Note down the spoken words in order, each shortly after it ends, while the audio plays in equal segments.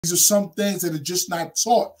These are some things that are just not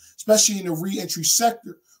taught, especially in the reentry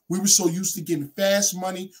sector. We were so used to getting fast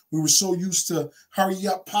money. We were so used to hurry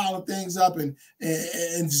up, piling things up, and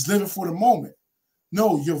just living for the moment.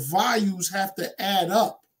 No, your values have to add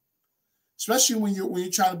up, especially when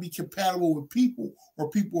you're trying to be compatible with people or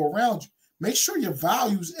people around you. Make sure your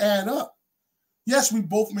values add up. Yes, we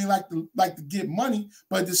both may like to get money,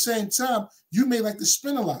 but at the same time, you may like to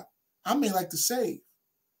spend a lot. I may like to save.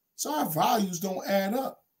 So our values don't add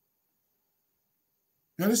up.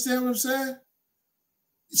 You understand what I'm saying?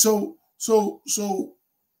 So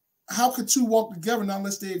how could two walk together now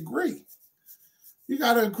unless they agree? You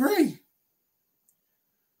gotta agree.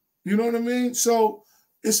 You know what I mean? So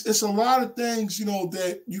it's a lot of things, you know,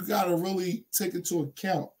 that you gotta really take into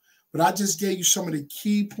account. But I just gave you some of the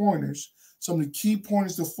key pointers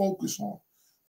to focus on.